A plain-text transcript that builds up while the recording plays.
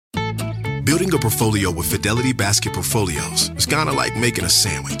Building a portfolio with Fidelity Basket Portfolios is kind of like making a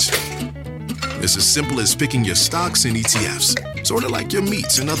sandwich. It's as simple as picking your stocks and ETFs, sort of like your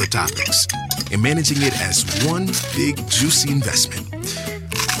meats and other toppings, and managing it as one big, juicy investment.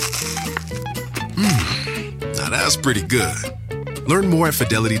 Now that's pretty good. Learn more at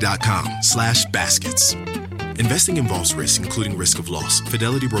fidelity.com/baskets. Investing involves risk, including risk of loss.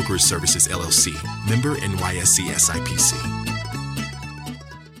 Fidelity Brokerage Services, LLC. Member NYSE SIPC.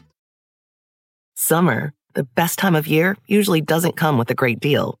 Summer, the best time of year, usually doesn't come with a great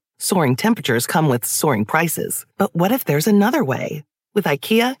deal. Soaring temperatures come with soaring prices. But what if there's another way? With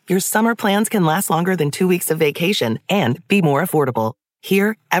IKEA, your summer plans can last longer than 2 weeks of vacation and be more affordable.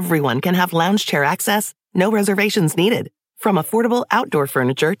 Here, everyone can have lounge chair access, no reservations needed. From affordable outdoor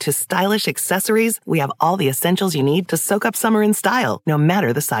furniture to stylish accessories, we have all the essentials you need to soak up summer in style, no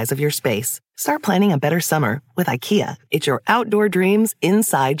matter the size of your space. Start planning a better summer with IKEA. It's your outdoor dreams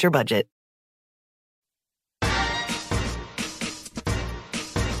inside your budget.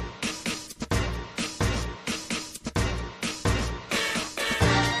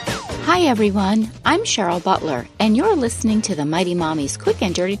 Hi everyone, I'm Cheryl Butler, and you're listening to the Mighty Mommy's Quick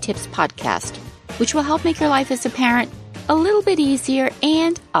and Dirty Tips podcast, which will help make your life as a parent a little bit easier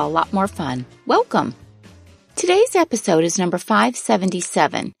and a lot more fun. Welcome! Today's episode is number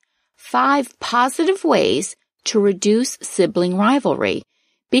 577, 5 Positive Ways to Reduce Sibling Rivalry,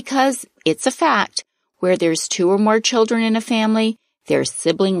 because it's a fact, where there's 2 or more children in a family, there's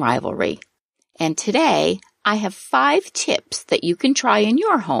sibling rivalry. And today, I have 5 tips that you can try in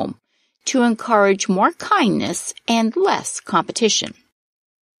your home to encourage more kindness and less competition.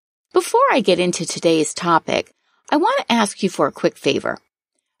 Before I get into today's topic, I want to ask you for a quick favor.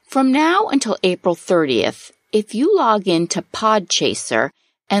 From now until April 30th, if you log into Podchaser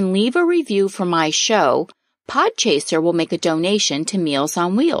and leave a review for my show, Podchaser will make a donation to Meals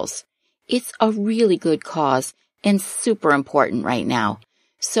on Wheels. It's a really good cause and super important right now.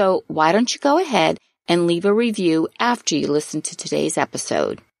 So why don't you go ahead and leave a review after you listen to today's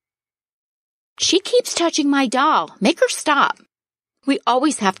episode. She keeps touching my doll. Make her stop. We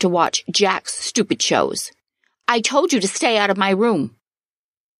always have to watch Jack's stupid shows. I told you to stay out of my room.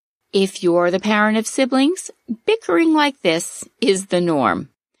 If you're the parent of siblings, bickering like this is the norm.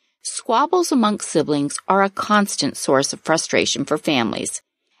 Squabbles amongst siblings are a constant source of frustration for families.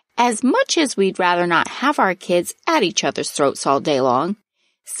 As much as we'd rather not have our kids at each other's throats all day long,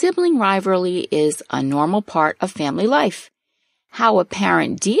 sibling rivalry is a normal part of family life. How a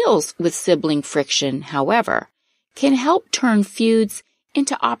parent deals with sibling friction, however, can help turn feuds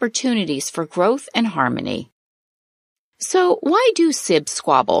into opportunities for growth and harmony. So why do sibs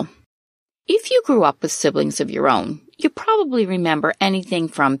squabble? If you grew up with siblings of your own, you probably remember anything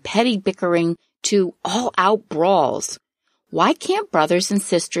from petty bickering to all-out brawls. Why can't brothers and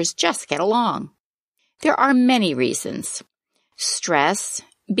sisters just get along? There are many reasons. Stress,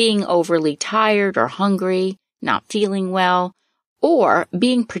 being overly tired or hungry, not feeling well, or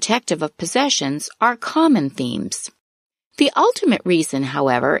being protective of possessions are common themes. The ultimate reason,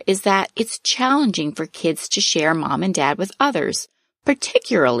 however, is that it's challenging for kids to share mom and dad with others,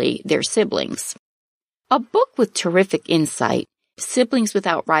 particularly their siblings. A book with terrific insight, Siblings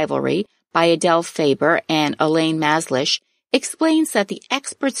Without Rivalry, by Adele Faber and Elaine Maslish, explains that the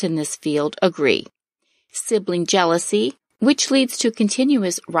experts in this field agree. Sibling jealousy, which leads to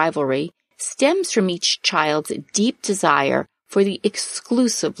continuous rivalry, stems from each child's deep desire for the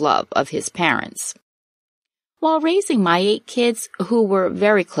exclusive love of his parents. While raising my 8 kids, who were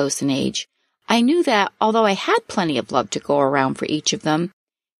very close in age, I knew that although I had plenty of love to go around for each of them,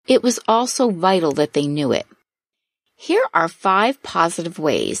 it was also vital that they knew it. Here are 5 positive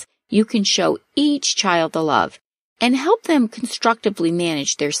ways you can show each child the love and help them constructively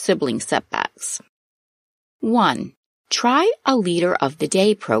manage their sibling setbacks. 1. Try a Leader of the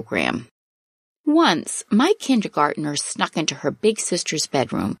Day program. Once, my kindergartner snuck into her big sister's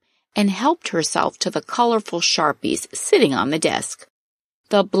bedroom and helped herself to the colorful Sharpies sitting on the desk.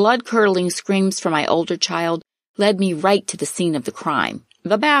 The blood-curdling screams from my older child led me right to the scene of the crime,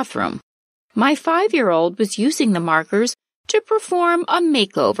 the bathroom. My 5-year-old was using the markers to perform a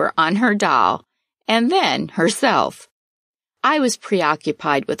makeover on her doll, and then herself. I was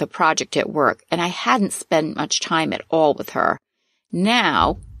preoccupied with a project at work, and I hadn't spent much time at all with her.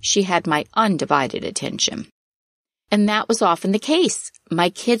 Now, she had my undivided attention. And that was often the case.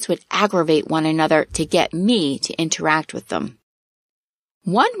 My kids would aggravate one another to get me to interact with them.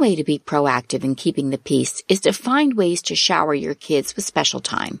 One way to be proactive in keeping the peace is to find ways to shower your kids with special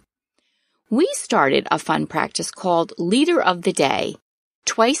time. We started a fun practice called Leader of the Day.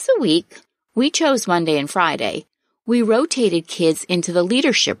 Twice a week, we chose Monday and Friday. We rotated kids into the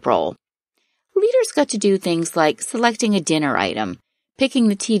leadership role. leaders got to do things like selecting a dinner item, picking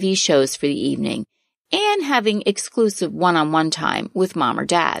the TV shows for the evening, and having exclusive one-on-one time with mom or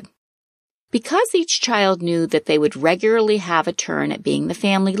dad. Because each child knew that they would regularly have a turn at being the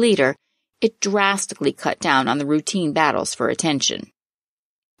family leader, it drastically cut down on the routine battles for attention.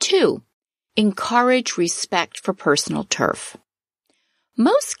 2. Encourage respect for personal turf.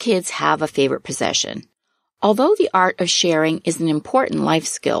 Most kids have a favorite possession. Although the art of sharing is an important life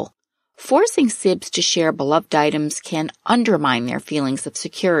skill, forcing sibs to share beloved items can undermine their feelings of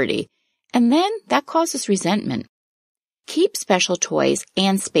security, and then that causes resentment. Keep special toys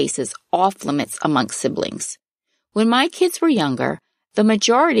and spaces off limits amongst siblings. When my kids were younger, the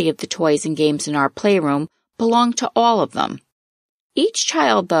majority of the toys and games in our playroom belonged to all of them. Each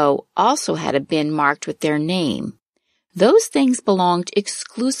child, though, also had a bin marked with their name. Those things belonged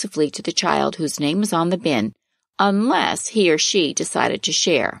exclusively to the child whose name was on the bin, unless he or she decided to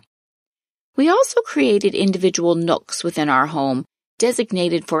share. We also created individual nooks within our home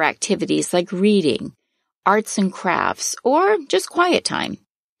designated for activities like reading, arts and crafts, or just quiet time.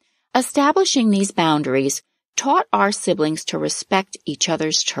 Establishing these boundaries taught our siblings to respect each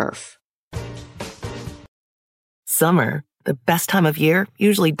other's turf. Summer, the best time of year,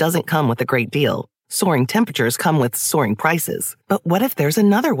 usually doesn't come with a great deal. Soaring temperatures come with soaring prices. But what if there's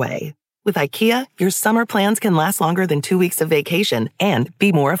another way? With IKEA, your summer plans can last longer than 2 weeks of vacation and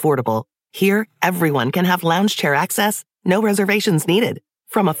be more affordable. Here, everyone can have lounge chair access, no reservations needed.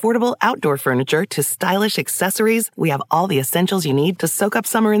 From affordable outdoor furniture to stylish accessories, we have all the essentials you need to soak up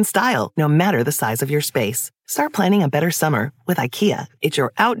summer in style, no matter the size of your space. Start planning a better summer with IKEA. It's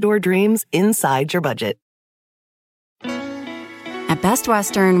your outdoor dreams inside your budget. At Best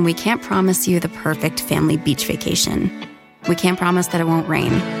Western, we can't promise you the perfect family beach vacation. We can't promise that it won't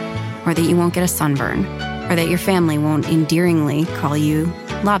rain, or that you won't get a sunburn, or that your family won't endearingly call you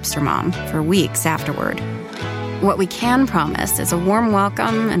Lobster Mom for weeks afterward. What we can promise is a warm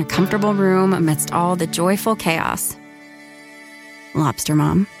welcome and a comfortable room amidst all the joyful chaos. Lobster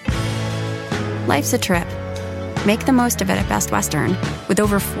Mom. Life's a trip. Make the most of it at Best Western, with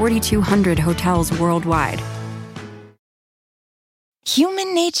over 4,200 hotels worldwide.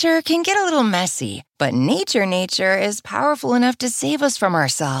 Human nature can get a little messy, but nature is powerful enough to save us from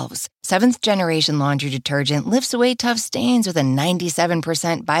ourselves. Seventh Generation laundry detergent lifts away tough stains with a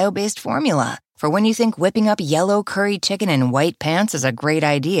 97% bio-based formula. For when you think whipping up yellow curry chicken in white pants is a great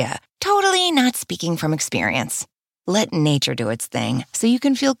idea. Totally not speaking from experience. Let nature do its thing so you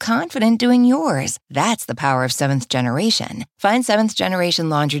can feel confident doing yours. That's the power of Seventh Generation. Find Seventh Generation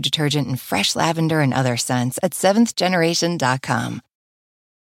laundry detergent in fresh lavender and other scents at seventhgeneration.com.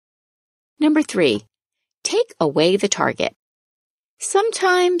 Number 3, take away the target.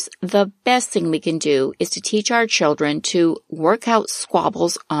 Sometimes the best thing we can do is to teach our children to work out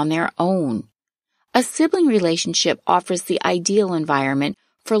squabbles on their own. A sibling relationship offers the ideal environment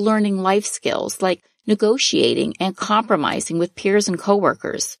for learning life skills like negotiating and compromising with peers and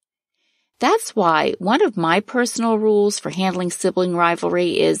coworkers. That's why one of my personal rules for handling sibling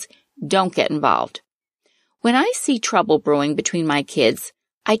rivalry is don't get involved. When I see trouble brewing between my kids,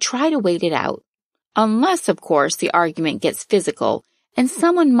 I try to wait it out. Unless, of course, the argument gets physical and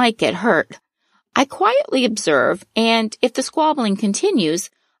someone might get hurt. I quietly observe, and if the squabbling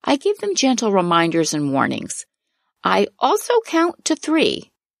continues, I give them gentle reminders and warnings. I also count to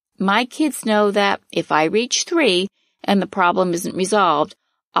 3. My kids know that if I reach 3 and the problem isn't resolved,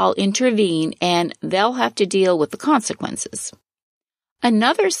 I'll intervene and they'll have to deal with the consequences.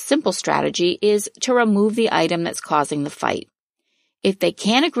 Another simple strategy is to remove the item that's causing the fight. If they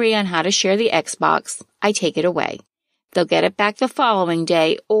can't agree on how to share the Xbox, I take it away. They'll get it back the following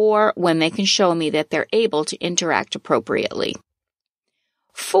day or when they can show me that they're able to interact appropriately.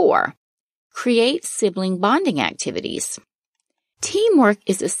 4. Create sibling bonding activities. Teamwork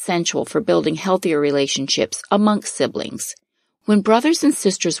is essential for building healthier relationships amongst siblings. When brothers and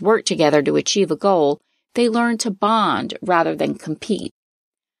sisters work together to achieve a goal, they learn to bond rather than compete.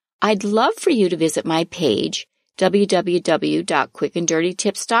 I'd love for you to visit my page,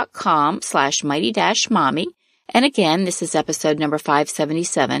 www.quickanddirtytips.com/mighty-mommy. And again, this is episode number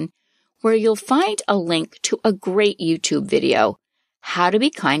 577, where you'll find a link to a great YouTube video, How to Be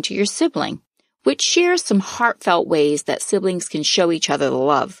Kind to Your Sibling, which shares some heartfelt ways that siblings can show each other the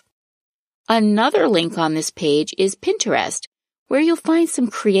love. Another link on this page is Pinterest, where you'll find some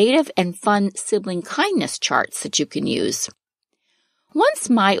creative and fun sibling kindness charts that you can use. Once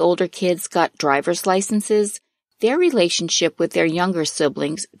my older kids got driver's licenses, their relationship with their younger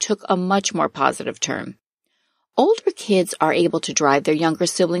siblings took a much more positive turn. Older kids are able to drive their younger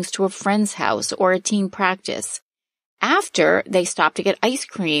siblings to a friend's house or a team practice. After, they stop to get ice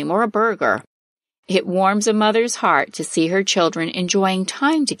cream or a burger. It warms a mother's heart to see her children enjoying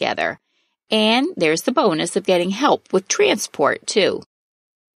time together. And there's the bonus of getting help with transport, too.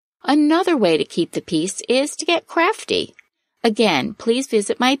 Another way to keep the peace is to get crafty. Again, please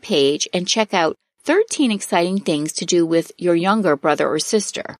visit my page and check out 13 exciting things to do with your younger brother or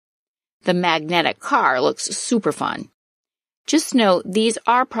sister. The magnetic car looks super fun. Just note, these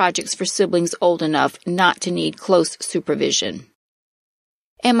are projects for siblings old enough not to need close supervision.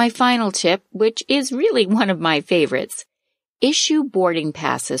 And my final tip, which is really one of my favorites, issue boarding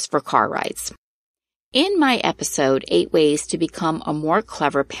passes for car rides. In my episode, 8 Ways to Become a More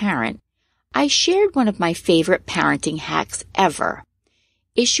Clever Parent, I shared one of my favorite parenting hacks ever,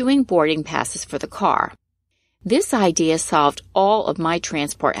 issuing boarding passes for the car. This idea solved all of my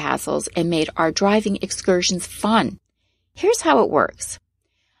transport hassles and made our driving excursions fun. Here's how it works.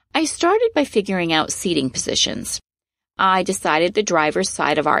 I started by figuring out seating positions. I decided the driver's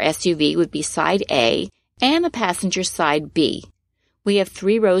side of our SUV would be side A and the passenger's side B. We have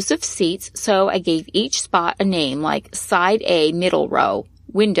 3 rows of seats, so I gave each spot a name like side A middle row,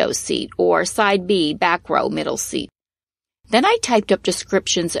 window seat, or side B back row middle seat. Then I typed up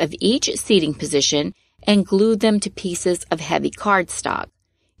descriptions of each seating position and glued them to pieces of heavy cardstock.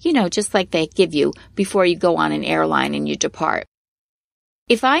 Just like they give you before you go on an airline and you depart.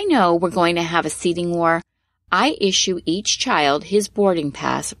 If I know we're going to have a seating war, I issue each child his boarding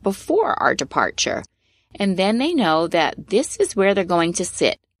pass before our departure, and then they know that this is where they're going to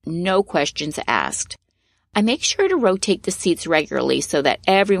sit, no questions asked. I make sure to rotate the seats regularly so that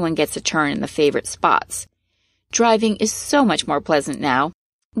everyone gets a turn in the favorite spots. Driving is so much more pleasant now.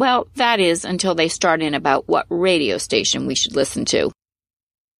 Well, that is until they start in about what radio station we should listen to.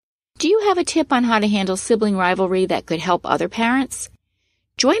 Do you have a tip on how to handle sibling rivalry that could help other parents?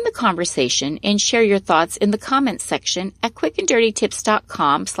 Join the conversation and share your thoughts in the comments section at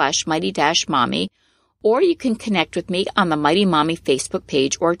quickanddirtytips.com/mighty-mommy, or you can connect with me on the Mighty Mommy Facebook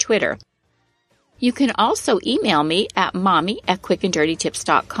page or Twitter. You can also email me at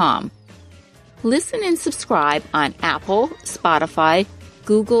mommy@quickanddirtytips.com. Listen and subscribe on Apple, Spotify,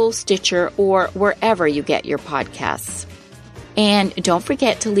 Google, Stitcher, or wherever you get your podcasts. And don't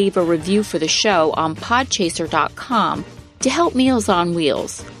forget to leave a review for the show on podchaser.com to help Meals on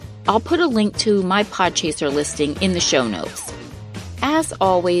Wheels. I'll put a link to my Podchaser listing in the show notes. As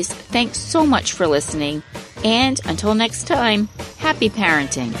always, thanks so much for listening, and until next time, happy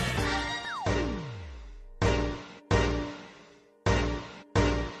parenting.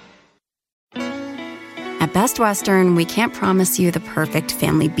 At Best Western, we can't promise you the perfect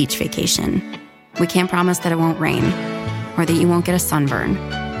family beach vacation. We can't promise that it won't rain, or that you won't get a sunburn,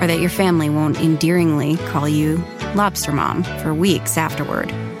 or that your family won't endearingly call you Lobster Mom for weeks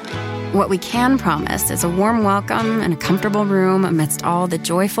afterward. What we can promise is a warm welcome and a comfortable room amidst all the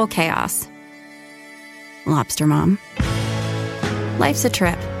joyful chaos. Lobster Mom. Life's a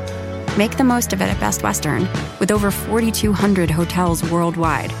trip. Make the most of it at Best Western, with over 4,200 hotels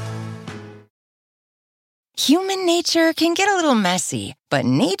worldwide. Human nature can get a little messy, but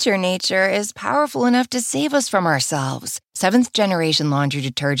nature is powerful enough to save us from ourselves. 7th Generation Laundry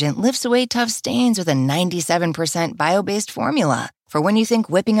Detergent lifts away tough stains with a 97% bio-based formula. For when you think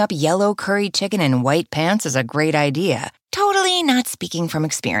whipping up yellow curry chicken in white pants is a great idea. Totally not speaking from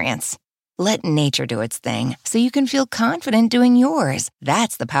experience. Let nature do its thing so you can feel confident doing yours.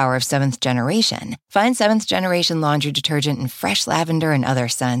 That's the power of 7th Generation. Find 7th Generation Laundry Detergent in fresh lavender and other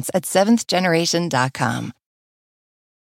scents at 7thgeneration.com.